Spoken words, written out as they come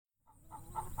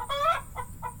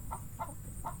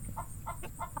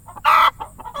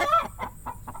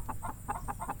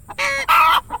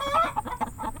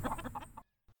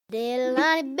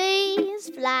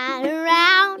flying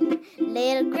around,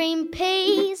 little green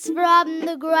peas from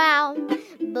the ground,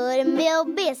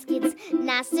 buttermilk biscuits,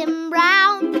 nice and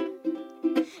brown.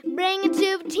 Bring it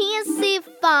to the Tennessee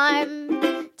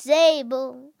farm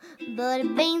table. Butter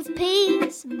beans,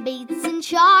 peas, beets, and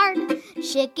chard.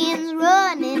 Chickens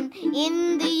running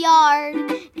in the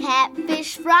yard.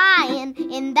 Catfish frying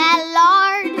in that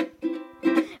lard.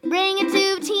 Bring it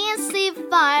to the Tennessee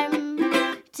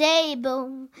farm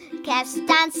table. Cast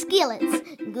iron skillets,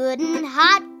 good and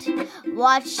hot.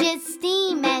 Watch it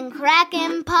steam and crack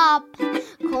and pop.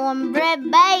 Cornbread,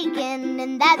 bacon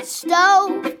in that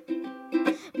stove.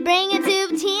 Bring it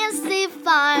to the Tennessee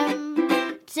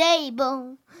farm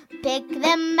table. Pick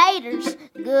them maters,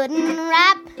 good and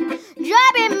ripe.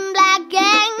 Dropping black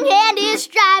and candy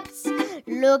stripes.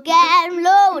 Look at 'em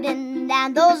loading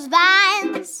down those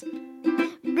vines.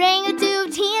 Bring it to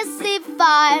the Tennessee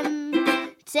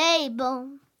farm table.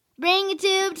 Bring it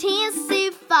to the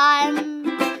Tennessee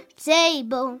farm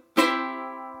table.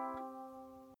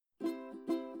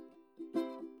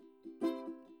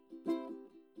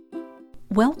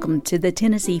 Welcome to the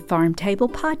Tennessee Farm Table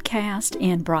podcast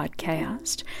and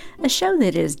broadcast, a show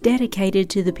that is dedicated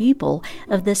to the people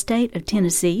of the state of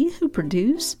Tennessee who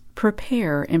produce,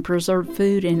 prepare, and preserve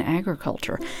food and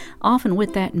agriculture, often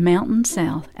with that Mountain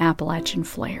South Appalachian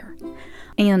flair.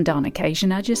 And on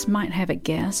occasion, I just might have a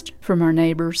guest from our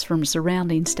neighbors from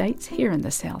surrounding states here in the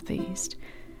Southeast.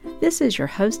 This is your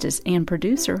hostess and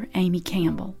producer, Amy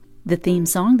Campbell. The theme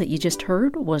song that you just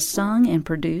heard was sung and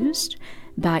produced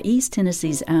by East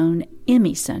Tennessee's own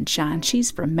Emmy Sunshine.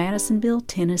 She's from Madisonville,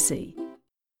 Tennessee.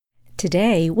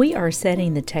 Today, we are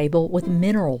setting the table with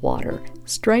mineral water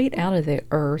straight out of the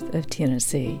earth of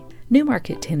Tennessee.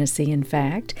 Newmarket, Tennessee, in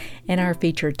fact, and our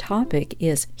featured topic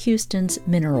is Houston's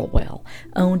Mineral Well,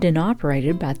 owned and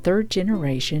operated by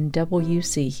third-generation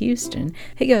W.C. Houston.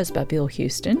 He goes by Bill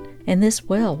Houston, and this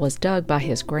well was dug by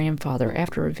his grandfather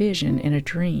after a vision in a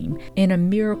dream and a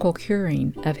miracle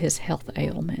curing of his health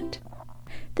ailment.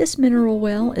 This mineral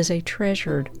well is a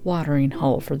treasured watering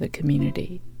hole for the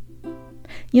community.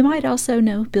 You might also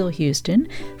know Bill Houston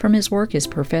from his work as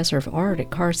professor of art at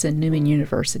Carson Newman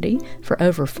University for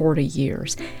over 40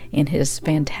 years and his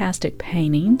fantastic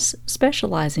paintings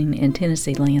specializing in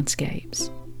Tennessee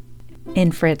landscapes.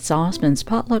 And Fred Sauceman's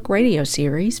Potluck Radio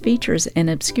series features an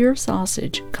obscure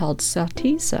sausage called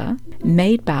Sautisa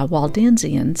made by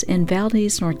Waldensians in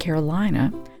Valdez, North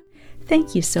Carolina.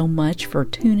 Thank you so much for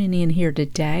tuning in here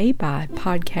today by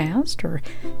podcast or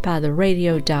by the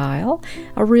radio dial.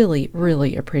 I really,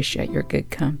 really appreciate your good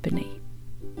company.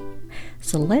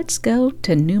 So let's go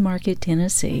to Newmarket,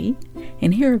 Tennessee,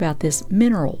 and hear about this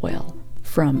mineral well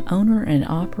from owner and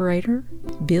operator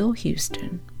Bill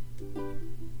Houston.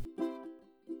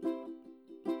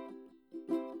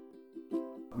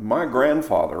 My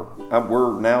grandfather,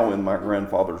 we're now in my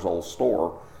grandfather's old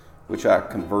store, which I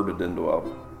converted into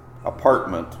a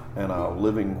apartment and a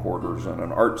living quarters and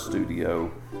an art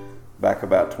studio back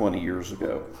about 20 years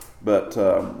ago. But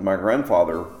my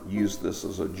grandfather used this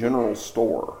as a general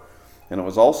store, and it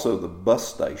was also the bus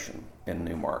station in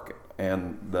Newmarket.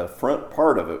 And the front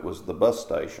part of it was the bus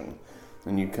station,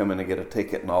 and you'd come in and get a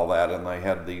ticket and all that, and they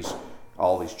had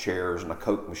all these chairs and a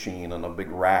Coke machine and a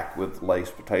big rack with Lay's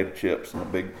potato chips and a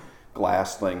big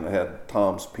glass thing that had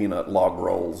Tom's peanut log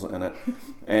rolls in it.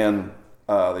 And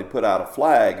they put out a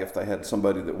flag if they had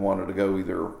somebody that wanted to go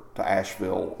either to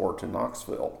Asheville or to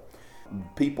Knoxville.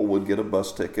 People would get a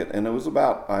bus ticket, and it was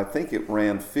about, I think it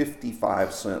ran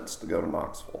 55 cents to go to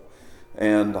Knoxville.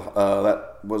 And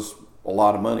that was a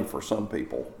lot of money for some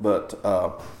people. But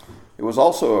it was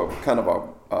also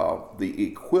the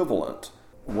equivalent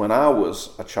when I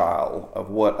was a child of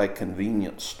what a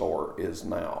convenience store is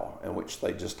now, in which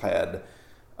they just had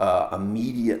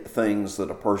immediate things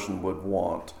that a person would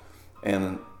want.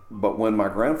 But when my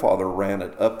grandfather ran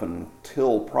it up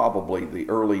until probably the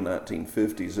early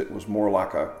 1950s, it was more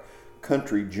like a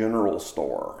country general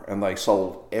store, and they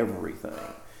sold everything.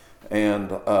 And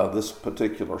this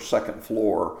particular second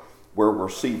floor where we're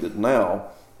seated now,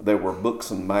 there were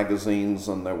books and magazines,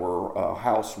 and there were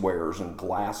housewares and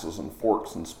glasses and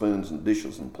forks and spoons and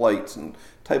dishes and plates and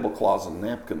tablecloths and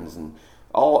napkins, and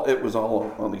it was all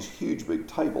on these huge big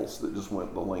tables that just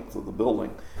went the length of the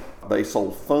building. They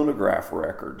sold phonograph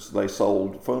records, they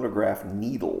sold phonograph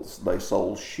needles, they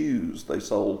sold shoes, they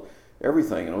sold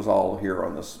everything, and it was all here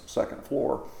on this second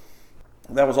floor.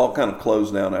 That was all kind of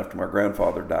closed down after my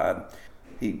grandfather died.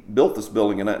 He built this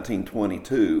building in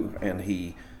 1922, and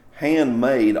he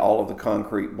handmade all of the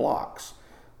concrete blocks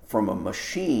from a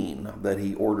machine that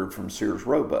he ordered from Sears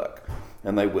Roebuck.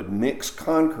 And they would mix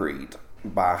concrete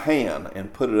by hand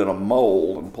and put it in a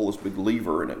mold and pull this big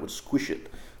lever, and it would squish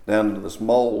it down into this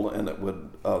mold, and it would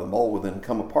the mold would then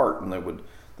come apart, and they would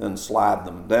then slide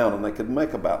them down, and they could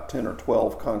make about 10 or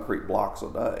 12 concrete blocks a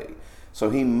day. So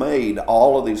he made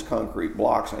all of these concrete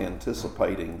blocks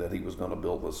anticipating that he was going to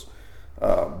build this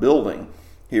building.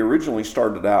 He originally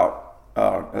started out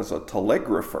as a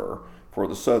telegrapher for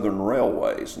the Southern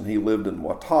Railways, and he lived in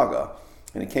Watauga,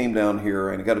 and he came down here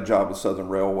and he got a job with Southern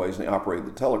Railways, and he operated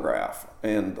the telegraph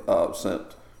and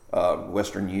sent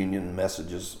Western Union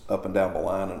messages up and down the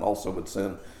line, and also would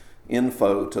send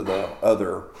info to the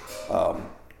other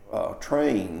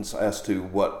trains as to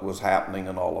what was happening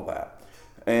and all of that.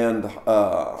 And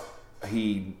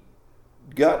he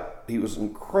was an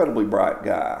incredibly bright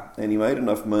guy, and he made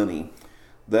enough money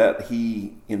that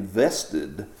he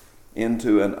invested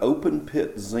into an open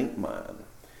pit zinc mine,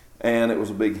 and it was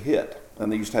a big hit.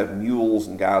 And they used to have mules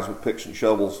and guys with picks and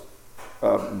shovels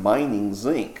mining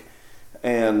zinc,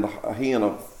 and he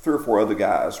and 3 or 4 other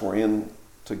guys were in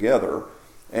together,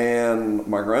 and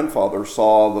my grandfather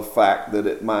saw the fact that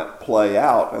it might play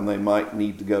out and they might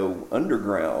need to go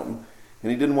underground,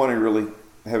 and he didn't want to really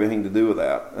have anything to do with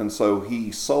that. And so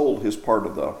he sold his part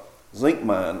of the zinc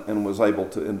mine and was able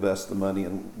to invest the money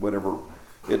in whatever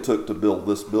it took to build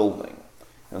this building.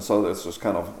 And so that's just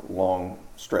kind of long,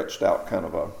 stretched out kind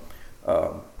of a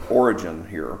origin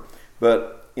here.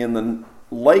 But in the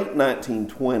late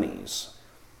 1920s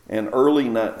and early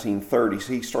 1930s,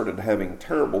 he started having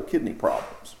terrible kidney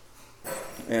problems.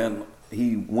 And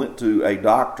he went to a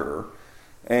doctor,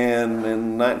 and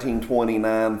in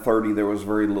 1929-30, there was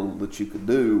very little that you could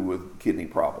do with kidney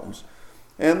problems.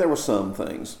 And there were some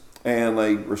things. And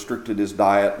they restricted his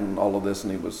diet and all of this,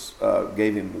 and he was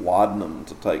gave him laudanum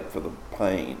to take for the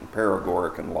pain,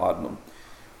 paregoric and laudanum.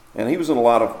 And he was in a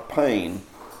lot of pain,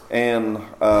 and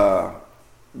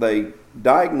they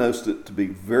diagnosed it to be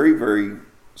very, very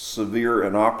severe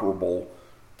inoperable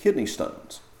kidney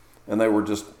stones. And they were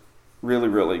just really,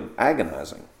 really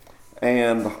agonizing.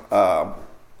 And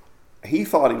he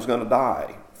thought he was going to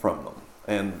die from them,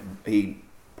 and he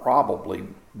probably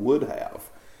would have.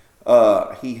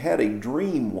 He had a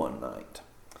dream one night,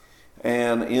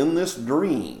 and in this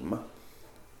dream,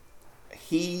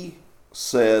 he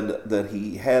said that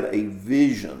he had a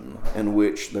vision in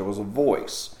which there was a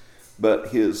voice, but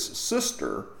his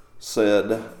sister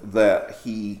said that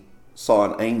he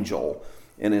saw an angel,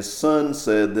 and his son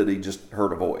said that he just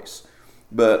heard a voice.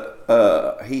 But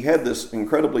he had this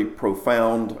incredibly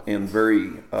profound and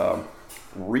very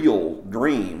real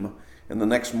dream, and the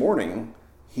next morning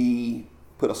he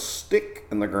put a stick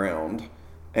in the ground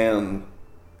and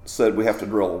said, we have to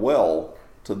drill a well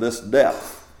to this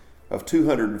depth of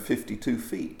 252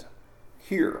 feet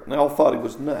here. And they all thought he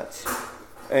was nuts.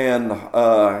 And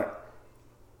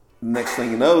next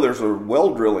thing you know, there's a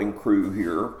well drilling crew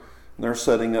here, and they're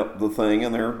setting up the thing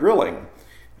and they're drilling.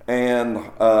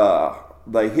 And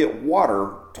they hit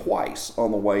water twice on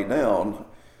the way down.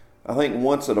 I think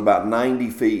once at about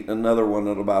 90 feet, another one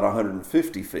at about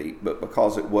 150 feet. But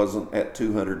because it wasn't at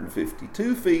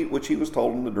 252 feet, which he was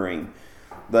told in the dream,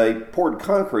 they poured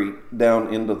concrete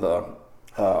down into the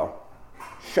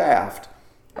shaft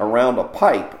around a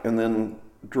pipe and then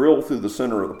drilled through the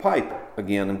center of the pipe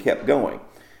again and kept going.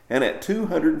 And at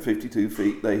 252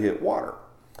 feet, they hit water.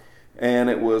 And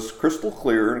it was crystal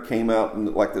clear, and it came out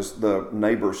and like this. The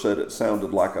neighbor said it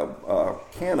sounded like a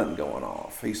cannon going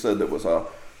off. He said it was a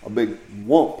big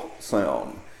whoomp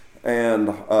sound, and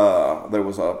there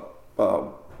was a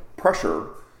pressure,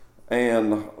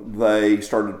 and they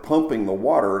started pumping the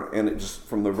water, and it just,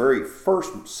 from the very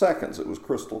first seconds, it was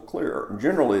crystal clear. And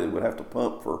generally, they would have to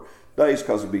pump for days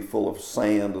because it'd be full of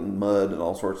sand and mud and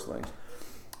all sorts of things.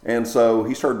 And so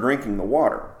he started drinking the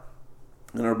water.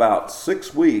 And in about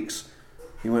 6 weeks,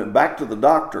 he went back to the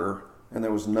doctor, and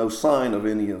there was no sign of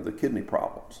any of the kidney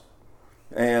problems.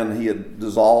 And he had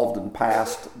dissolved and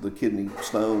passed the kidney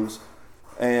stones,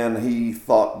 and he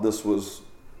thought this was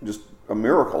just a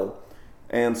miracle.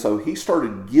 And so he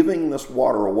started giving this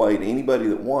water away to anybody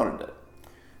that wanted it.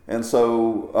 And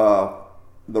so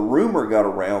the rumor got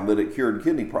around that it cured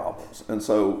kidney problems. And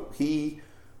so he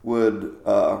would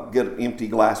get empty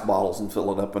glass bottles and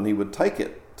fill it up, and he would take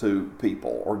it to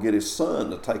people, or get his son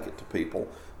to take it to people.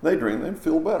 They drink, they'd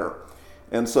feel better.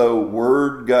 And so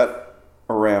word got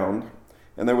around,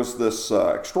 and there was this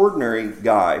extraordinary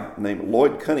guy named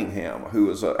Lloyd Cunningham, who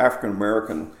was an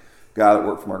African-American guy that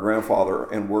worked for my grandfather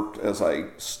and worked as a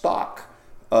stock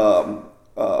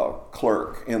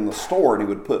clerk in the store, and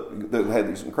he would they had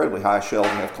these incredibly high shelves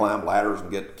and have to climb ladders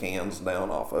and get cans down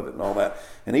off of it and all that.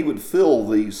 And he would fill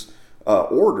these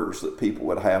orders that people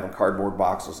would have in cardboard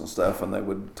boxes and stuff, and they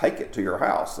would take it to your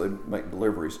house. They'd make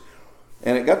deliveries.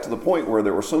 And it got to the point where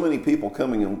there were so many people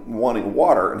coming and wanting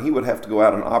water, and he would have to go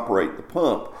out and operate the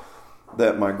pump,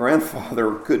 that my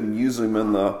grandfather couldn't use him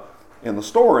in the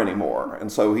store anymore.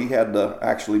 And so he had to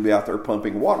actually be out there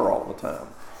pumping water all the time.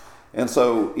 And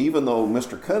so even though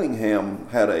Mr. Cunningham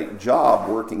had a job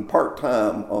working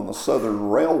part-time on the Southern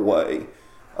Railway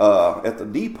at the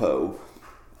depot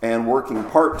and working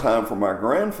part-time for my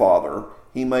grandfather,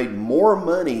 he made more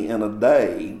money in a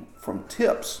day from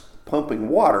tips pumping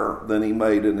water than he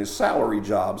made in his salary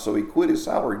job. So he quit his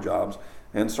salary jobs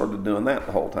and started doing that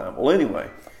the whole time. Well, anyway,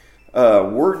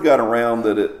 word got around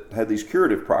that it had these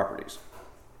curative properties.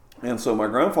 And so my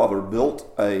grandfather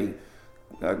built a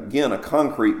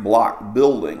concrete block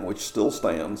building, which still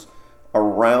stands,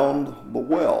 around the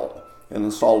well, and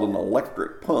installed an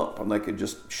electric pump, and they could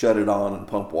just shut it on and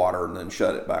pump water and then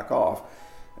shut it back off.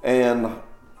 And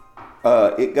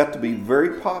it got to be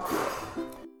very popular.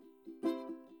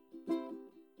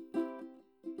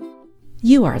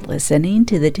 You are listening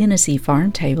to the Tennessee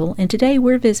Farm Table, and today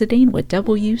we're visiting with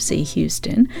W.C.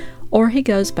 Houston, or he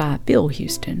goes by Bill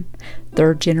Houston,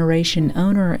 third-generation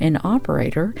owner and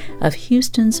operator of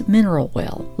Houston's Mineral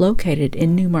Well, located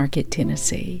in Newmarket,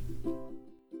 Tennessee.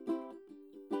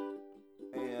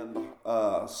 And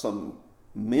some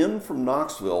men from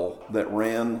Knoxville that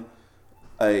ran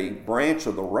a branch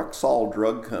of the Rexall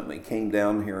Drug Company came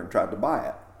down here and tried to buy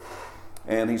it.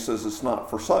 And he says it's not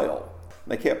for sale.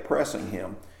 They kept pressing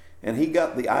him, and he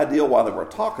got the idea while they were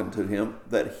talking to him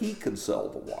that he could sell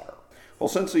the water. Well,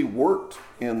 since he worked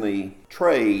in the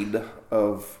trade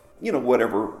of,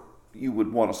 whatever you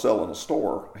would want to sell in a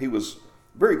store, he was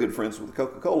very good friends with the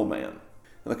Coca-Cola man.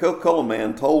 And the Coca-Cola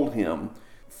man told him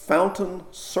fountain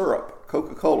syrup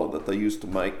Coca-Cola that they used to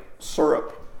make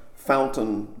syrup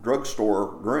fountain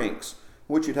drugstore drinks,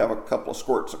 which you'd have a couple of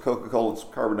squirts of Coca-Cola and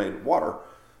some carbonated water.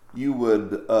 You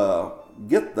would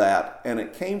get that, and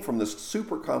it came from this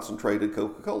super concentrated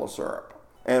Coca-Cola syrup.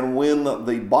 And when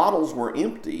the bottles were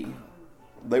empty,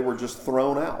 they were just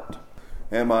thrown out.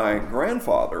 And my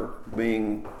grandfather,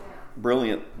 being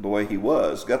brilliant the way he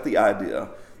was, got the idea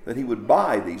that he would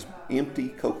buy these empty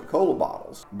Coca-Cola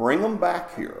bottles, bring them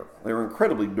back here. They were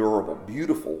incredibly durable,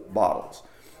 beautiful bottles.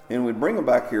 And we'd bring them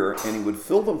back here, and he would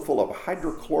fill them full of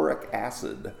hydrochloric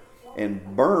acid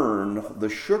and burn the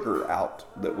sugar out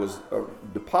that was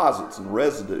deposits and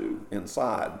residue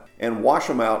inside, and wash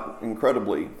them out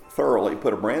incredibly thoroughly,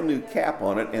 put a brand new cap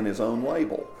on it and his own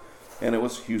label. And it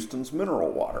was Houston's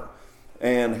Mineral Water.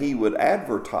 And he would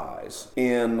advertise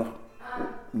in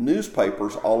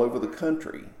newspapers all over the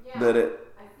country that it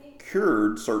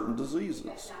cured certain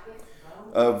diseases,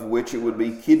 of which it would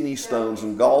be kidney stones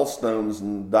and gallstones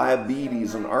and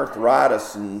diabetes and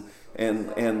arthritis and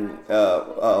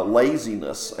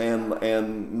laziness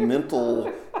and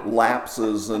mental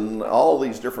lapses and all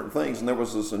these different things. And there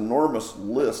was this enormous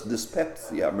list.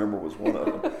 Dyspepsia, I remember, was one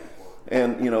of them.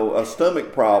 And,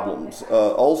 stomach problems,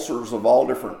 ulcers of all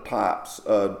different types,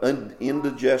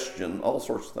 indigestion, all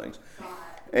sorts of things.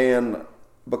 And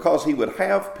because he would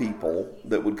have people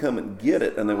that would come and get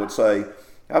it, and they would say,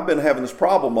 I've been having this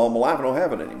problem all my life, I don't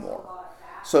have it anymore.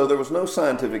 So there was no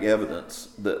scientific evidence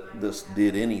that this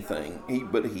did anything.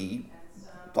 But he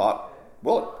thought,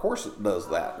 well, of course it does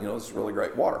that. This is really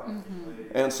great water. Mm-hmm.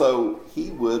 And so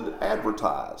he would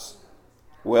advertise.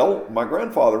 Well, my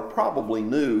grandfather probably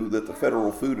knew that the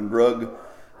Federal Food and Drug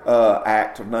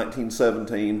Act of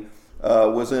 1917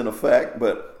 was in effect,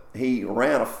 but he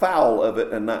ran afoul of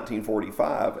it in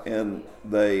 1945, and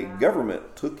the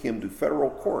government took him to federal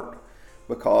court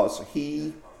because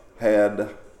he had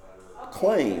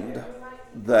claimed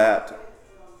that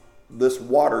this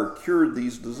water cured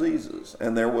these diseases.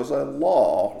 And there was a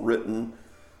law written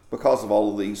because of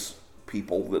all of these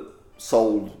people that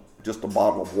sold just a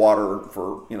bottle of water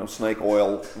for, snake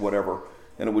oil, whatever,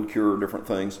 and it would cure different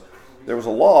things. There was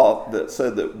a law that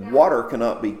said that water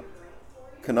cannot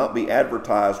be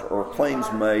advertised or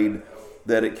claims made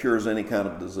that it cures any kind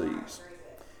of disease.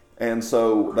 And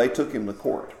so they took him to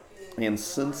court in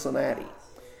Cincinnati.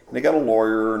 And they got a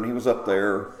lawyer, and he was up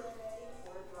there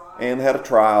and had a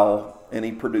trial, and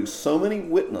he produced so many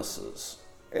witnesses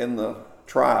in the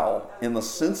trial in the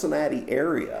Cincinnati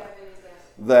area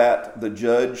that the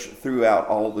judge threw out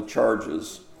all the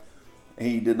charges.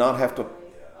 He did not have to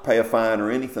pay a fine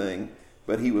or anything,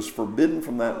 but he was forbidden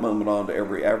from that moment on to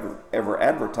ever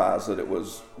advertise that it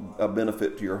was a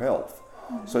benefit to your health.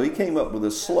 So he came up with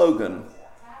this slogan,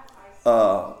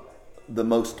 the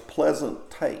most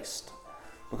pleasant taste.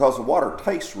 because the water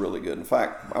tastes really good. In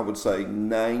fact, I would say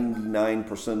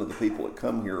 99% of the people that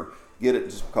come here get it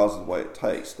just because of the way it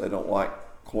tastes. They don't like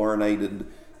chlorinated,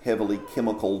 heavily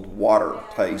chemicaled water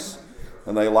taste,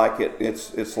 and they like it.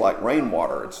 It's like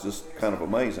rainwater. It's just kind of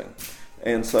amazing.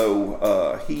 And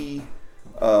so he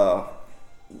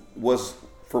was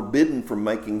forbidden from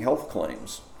making health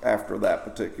claims after that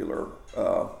particular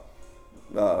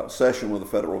session with the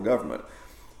federal government.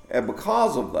 And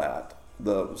because of that,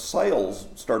 the sales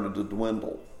started to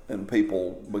dwindle, and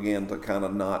people began to kind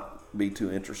of not be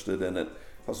too interested in it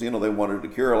because, they wanted to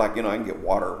cure, like, I can get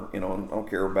water, and I don't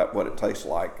care about what it tastes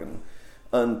like. And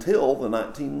until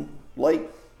the early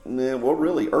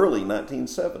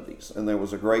 1970s, and there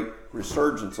was a great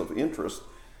resurgence of interest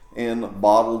in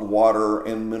bottled water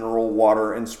and mineral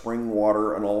water and spring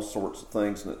water and all sorts of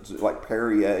things, and it's like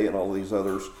Perrier and all these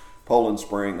others, Poland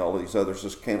Spring, all these others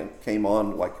just came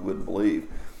on like you wouldn't believe.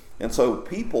 And so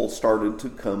people started to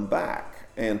come back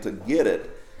and to get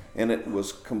it, and it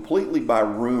was completely by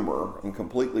rumor and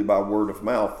completely by word of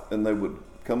mouth, and they would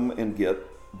come and get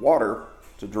water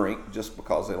to drink just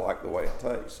because they liked the way it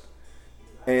tastes.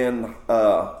 And,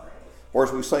 or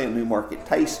as we say in Newmarket,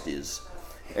 taste is.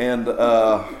 And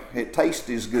it tastes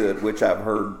is good, which I've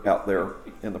heard out there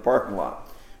in the parking lot.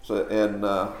 So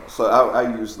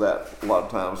I use that a lot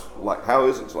of times. Like, how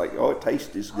is it? It's like, it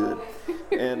tastes is good.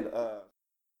 And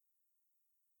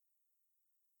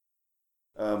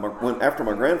after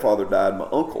my grandfather died, my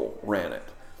uncle ran it,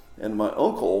 and my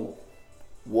uncle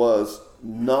was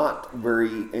not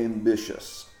very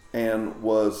ambitious and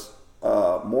was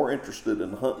more interested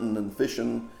in hunting and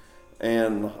fishing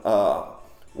and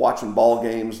watching ball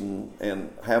games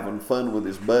and having fun with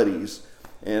his buddies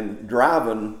and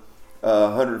driving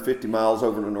 150 miles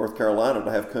over to North Carolina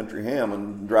to have country ham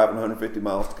and driving 150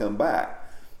 miles to come back.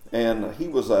 And he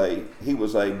was a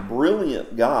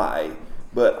brilliant guy,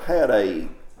 but had a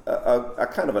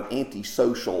kind of an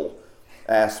antisocial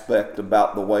aspect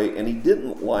about the way, and he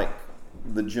didn't like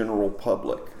the general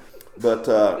public.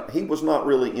 But he was not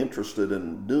really interested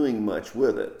in doing much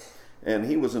with it. And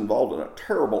he was involved in a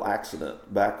terrible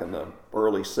accident back in the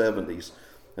early 70s.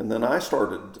 And then I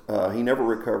started, he never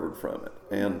recovered from it.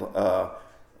 And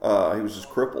he was just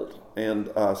crippled. And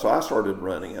so I started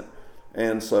running it.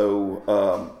 And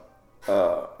so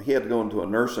he had to go into a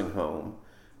nursing home.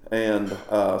 And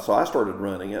so I started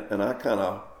running it, and I kind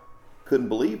of couldn't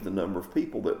believe the number of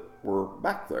people that were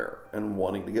back there and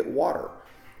wanting to get water.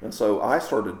 And so I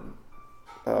started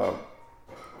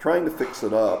trying to fix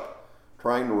it up,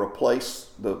 trying to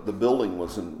replace the building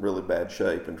was in really bad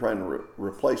shape, and trying to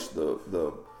replace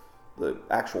the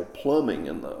actual plumbing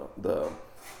and the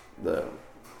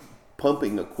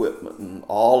pumping equipment and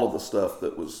all of the stuff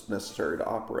that was necessary to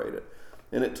operate it.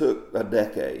 And it took a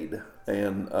decade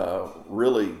and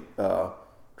really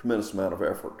tremendous amount of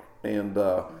effort. And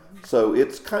so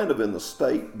it's kind of in the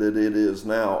state that it is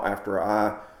now after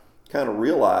I kind of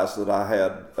realized that I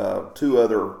had two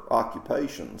other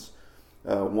occupations,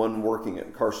 one working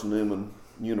at Carson Newman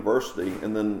University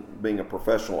and then being a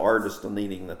professional artist and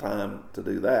needing the time to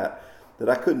do that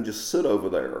I couldn't just sit over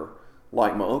there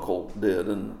like my uncle did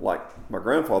and like my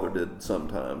grandfather did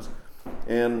sometimes.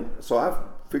 And so I've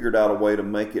figured out a way to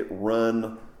make it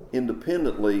run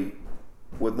independently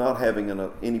with not having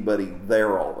anybody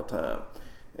there all the time.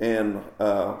 And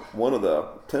one of the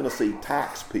Tennessee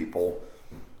tax people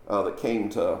that came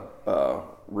to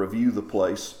review the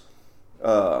place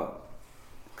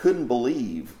couldn't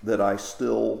believe that I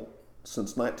still,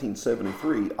 since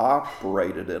 1973,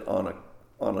 operated it on an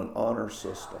honor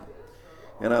system.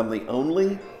 And I'm the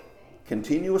only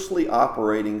continuously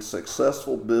operating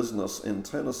successful business in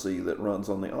Tennessee that runs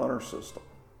on the honor system.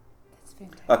 That's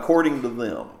fantastic. According to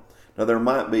them. Now there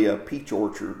might be a peach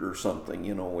orchard or something,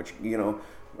 which, you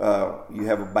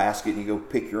have a basket and you go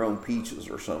pick your own peaches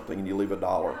or something and you leave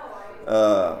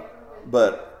 $1.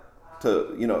 But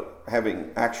to,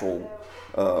 having actual,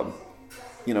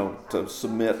 to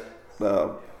submit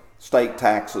state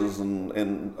taxes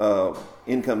and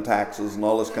income taxes and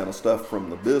all this kind of stuff from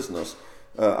the business,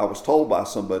 I was told by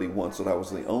somebody once that I was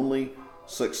the only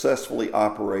successfully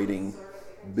operating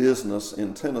business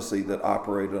in Tennessee that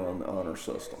operated on the honor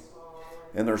system.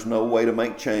 And there's no way to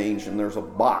make change, and there's a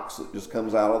box that just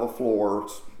comes out of the floor.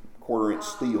 It's 1/4-inch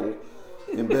steel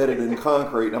embedded in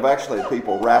concrete. And I've actually had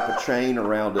people wrap a chain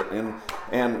around it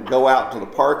and go out to the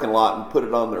parking lot and put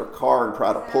it on their car and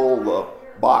try to pull the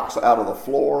box out of the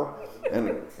floor,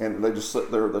 and they just sit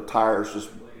there, the tires just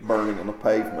burning in the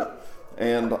pavement.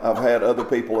 And I've had other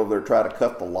people over there try to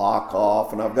cut the lock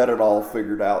off, and I've got it all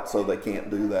figured out so they can't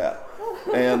do that.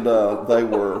 And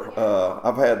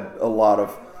I've had a lot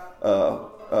of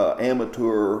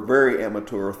very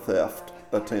amateur theft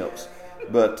attempts.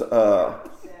 But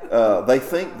they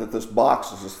think that this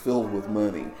box is just filled with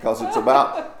money because it's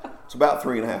about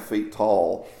 3.5 feet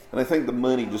tall, and they think the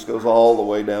money just goes all the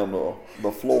way down to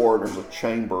the floor, and there's a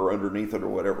chamber underneath it or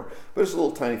whatever. But it's a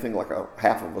little tiny thing, like a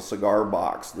half of a cigar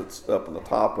box that's up in the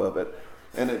top of it,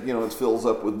 and it fills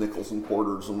up with nickels and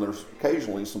quarters, and there's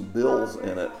occasionally some bills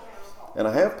in it. And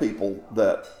I have people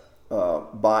that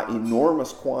buy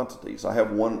enormous quantities. I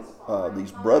have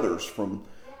these brothers from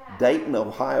Dayton,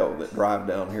 Ohio, that drive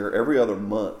down here every other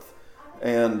month,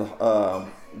 and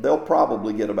they'll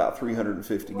probably get about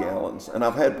 350 gallons. And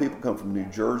I've had people come from New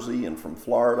Jersey and from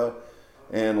Florida,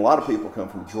 and a lot of people come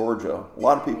from Georgia, a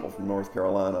lot of people from North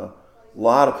Carolina, a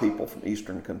lot of people from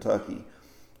Eastern Kentucky.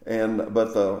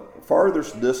 But the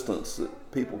farthest distance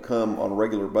that people come on a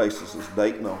regular basis is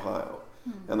Dayton, Ohio.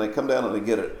 And they come down and they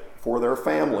get it for their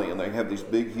family, and they have these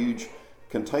big, huge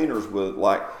containers with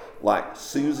like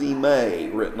Susie May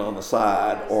written on the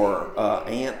side, or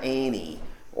Aunt Annie,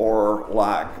 or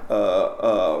like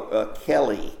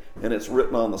Kelly, and it's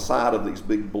written on the side of these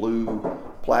big blue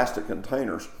plastic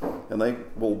containers. And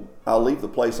I'll leave the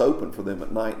place open for them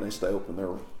at night, and they stay open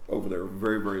there over there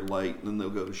very, very late, and then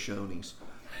they'll go to Shoney's,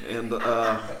 and they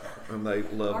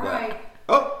love All that. Right.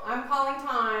 Oh, I'm calling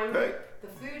time. okay. The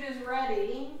food is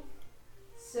ready,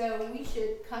 so we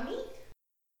should come eat.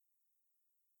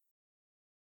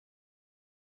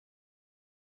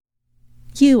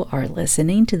 You are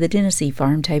listening to the Tennessee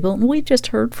Farm Table, and we've just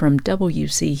heard from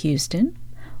W.C. Houston,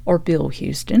 or Bill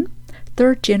Houston,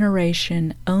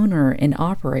 third-generation owner and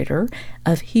operator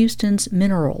of Houston's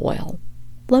Mineral Well,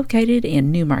 located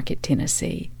in Newmarket,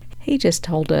 Tennessee. He just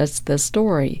told us the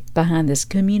story behind this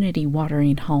community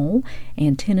watering hole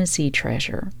and Tennessee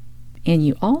treasure. And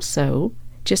you also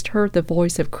just heard the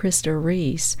voice of Krista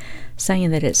Reese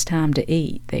saying that it's time to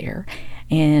eat there.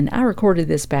 And I recorded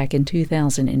this back in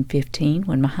 2015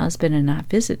 when my husband and I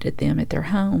visited them at their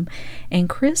home. And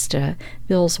Krista,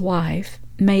 Bill's wife,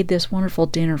 made this wonderful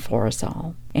dinner for us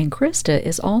all. And Krista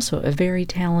is also a very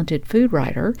talented food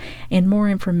writer, and more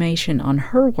information on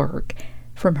her work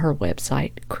from her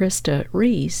website,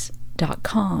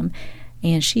 KristaReese.com.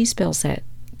 And she spells that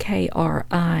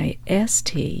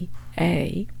KristaReese.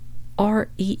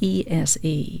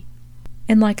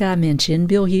 And like I mentioned,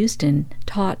 Bill Houston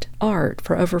taught art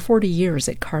for over 40 years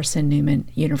at Carson Newman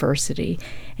University,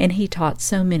 and he taught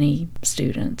so many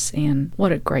students, and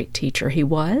what a great teacher he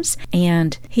was.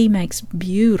 And he makes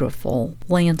beautiful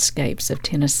landscapes of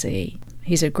Tennessee.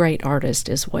 He's a great artist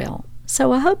as well.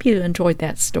 So I hope you enjoyed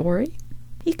that story.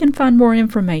 You can find more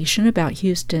information about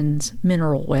Houston's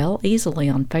Mineral Well easily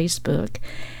on Facebook.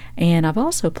 And I've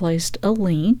also placed a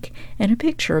link and a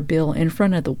picture of Bill in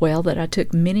front of the well that I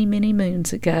took many, many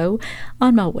moons ago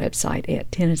on my website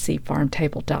at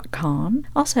TennesseeFarmTable.com.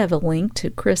 Also have a link to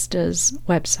Krista's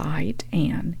website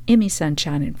and Emmy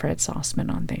Sunshine and Fred Sauceman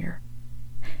on there.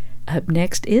 Up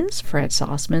next is Fred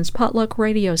Sauceman's Potluck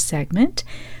Radio segment,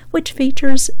 which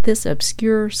features this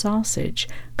obscure sausage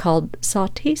called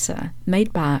Saltisa,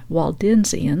 made by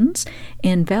Waldensians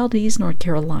in Valdez, North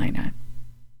Carolina.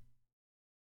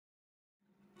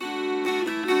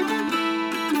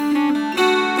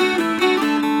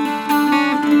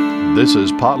 This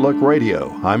is Potluck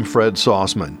Radio. I'm Fred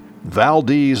Sauceman.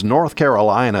 Valdez, North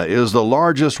Carolina is the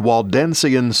largest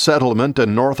Waldensian settlement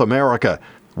in North America.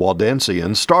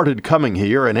 Waldensians started coming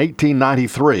here in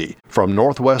 1893 from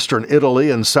northwestern Italy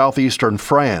and southeastern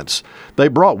France. They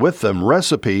brought with them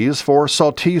recipes for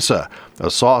saltisa,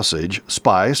 a sausage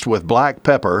spiced with black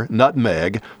pepper,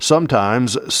 nutmeg,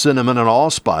 sometimes cinnamon and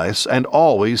allspice, and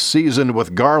always seasoned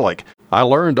with garlic. I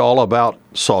learned all about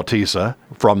saltisa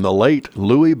from the late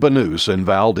Louis Banus in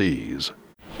Valdez.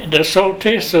 The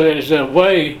saltisa is a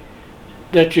way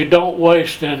that you don't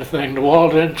waste anything. The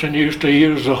Waldensians used to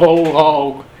use the whole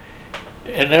hog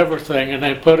and everything, and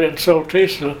they put it in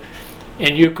saltisa,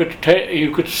 and you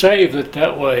could save it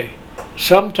that way.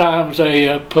 Sometimes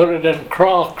they put it in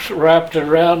crocks, wrapped it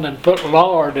around, and put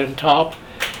lard in top,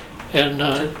 and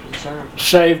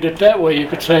saved it that way. You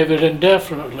could save it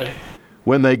indefinitely.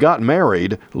 When they got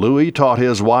married, Louis taught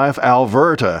his wife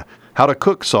Alberta how to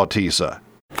cook saltisa.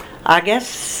 I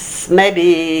guess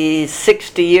maybe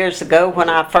 60 years ago when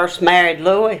I first married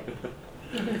Louis.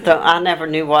 So I never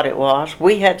knew what it was.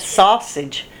 We had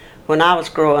sausage when I was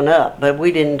growing up, but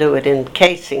we didn't do it in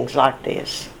casings like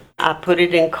this. I put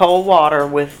it in cold water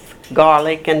with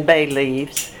garlic and bay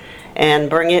leaves and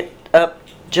bring it up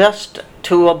just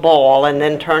to a boil, and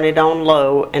then turn it on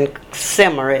low and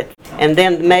simmer it. And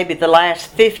then maybe the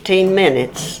last 15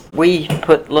 minutes, we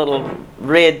put little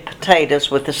red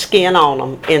potatoes with the skin on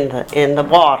them in the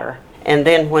water. and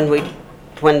then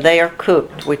when they are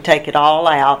cooked, we take it all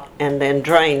out and then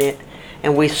drain it,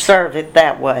 and we serve it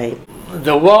that way.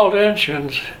 The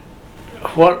Waldensians,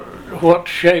 what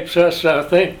shapes us, I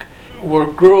think, we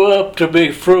grew up to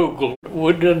be frugal.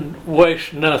 We didn't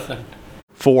waste nothing.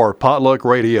 For Potluck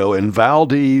Radio in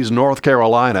Valdez, North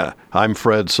Carolina, I'm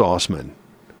Fred Sauceman.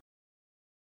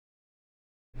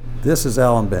 This is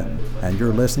Alan Benton, and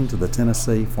you're listening to the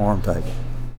Tennessee Farm Table.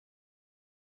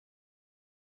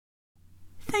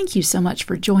 Thank you so much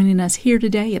for joining us here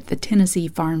today at the Tennessee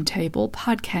Farm Table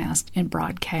podcast and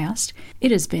broadcast.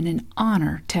 It has been an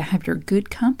honor to have your good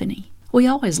company. We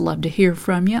always love to hear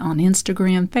from you on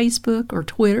Instagram, Facebook, or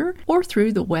Twitter, or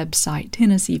through the website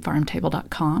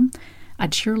TennesseeFarmTable.com.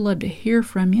 I'd sure love to hear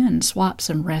from you and swap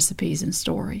some recipes and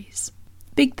stories.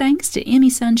 Big thanks to Emmy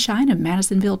Sunshine of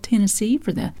Madisonville, Tennessee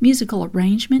for the musical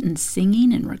arrangement and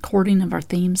singing and recording of our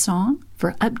theme song.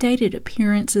 For updated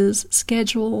appearances,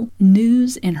 schedule,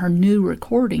 news, and her new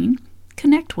recording,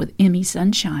 connect with Emmy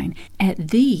Sunshine at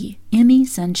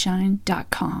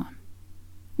theemmysunshine.com.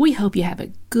 We hope you have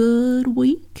a good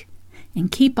week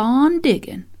and keep on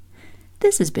digging.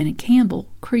 This has been a Campbell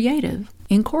Creative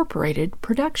Incorporated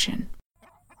production.